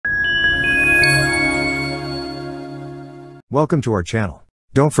Welcome to our channel.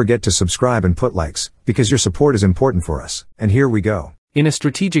 Don't forget to subscribe and put likes, because your support is important for us. And here we go. In a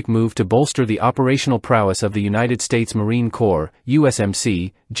strategic move to bolster the operational prowess of the United States Marine Corps,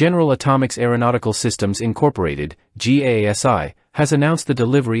 USMC, General Atomics Aeronautical Systems Inc, GA-ASI, has announced the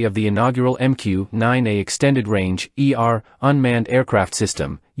delivery of the inaugural MQ-9A Extended Range Unmanned Aircraft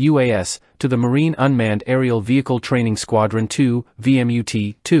System, UAS, to the Marine Unmanned Aerial Vehicle Training Squadron 2,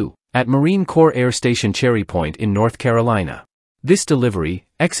 VMUT-2, at Marine Corps Air Station Cherry Point in North Carolina. This delivery,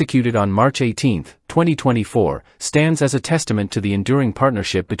 executed on March 18, 2024, stands as a testament to the enduring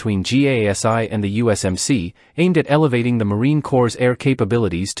partnership between GA-ASI and the USMC, aimed at elevating the Marine Corps' air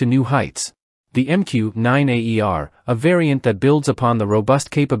capabilities to new heights. The MQ-9A, a variant that builds upon the robust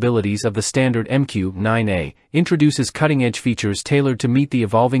capabilities of the standard MQ-9A, introduces cutting-edge features tailored to meet the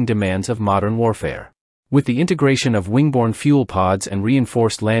evolving demands of modern warfare. With the integration of wingborne fuel pods and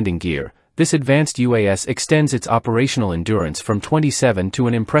reinforced landing gear, this advanced UAS extends its operational endurance from 27 to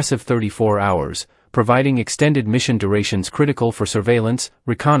an impressive 34 hours, providing extended mission durations critical for surveillance,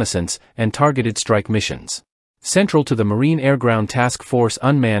 reconnaissance, and targeted strike missions. Central to the Marine Air Ground Task Force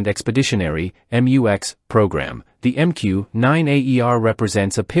Unmanned Expeditionary (MUX) program, the MQ-9A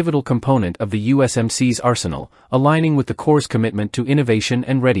represents a pivotal component of the USMC's arsenal, aligning with the Corps' commitment to innovation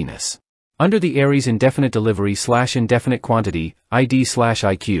and readiness. Under the Ares Indefinite Delivery/Indefinite Quantity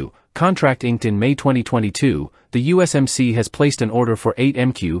 (ID/IQ) contract inked in May 2022, the USMC has placed an order for 8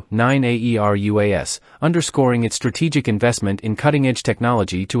 MQ-9A UAS, underscoring its strategic investment in cutting-edge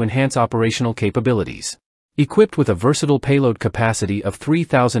technology to enhance operational capabilities. Equipped with a versatile payload capacity of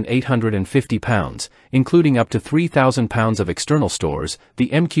 3,850 pounds, including up to 3,000 pounds of external stores, the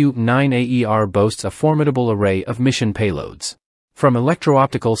MQ-9A boasts a formidable array of mission payloads. From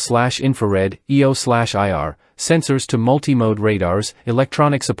electro-optical/infrared (EO/IR) sensors to multi-mode radars,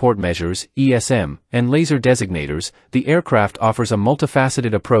 electronic support measures (ESM), and laser designators, the aircraft offers a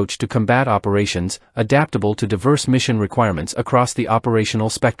multifaceted approach to combat operations, adaptable to diverse mission requirements across the operational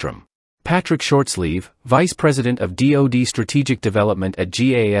spectrum. Patrick Shortsleeve, Vice President of DoD Strategic Development at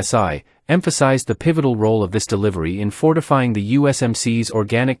GA-ASI, emphasized the pivotal role of this delivery in fortifying the USMC's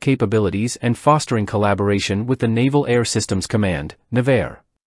organic capabilities and fostering collaboration with the Naval Air Systems Command, NAVAIR.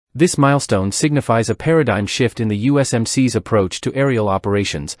 This milestone signifies a paradigm shift in the USMC's approach to aerial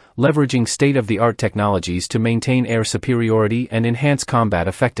operations, leveraging state-of-the-art technologies to maintain air superiority and enhance combat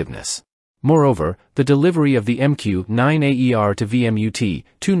effectiveness. Moreover, the delivery of the MQ-9A to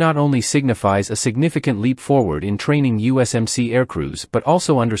VMUT-2 not only signifies a significant leap forward in training USMC aircrews but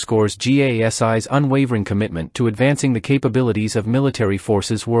also underscores GA-ASI's unwavering commitment to advancing the capabilities of military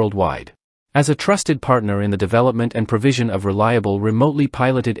forces worldwide. As a trusted partner in the development and provision of reliable remotely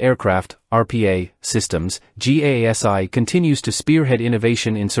piloted aircraft (RPA) systems, GA-ASI continues to spearhead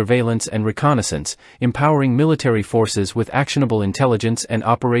innovation in surveillance and reconnaissance, empowering military forces with actionable intelligence and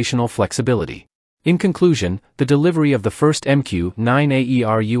operational flexibility. In conclusion, the delivery of the first MQ-9A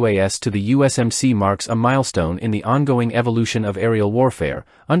UAS to the USMC marks a milestone in the ongoing evolution of aerial warfare,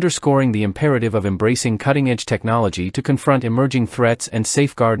 underscoring the imperative of embracing cutting-edge technology to confront emerging threats and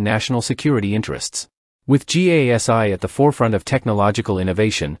safeguard national security interests. With GA-ASI at the forefront of technological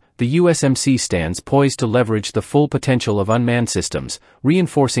innovation, the USMC stands poised to leverage the full potential of unmanned systems,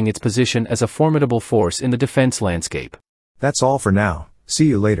 reinforcing its position as a formidable force in the defense landscape. That's all for now. See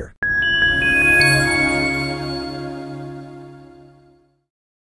you later.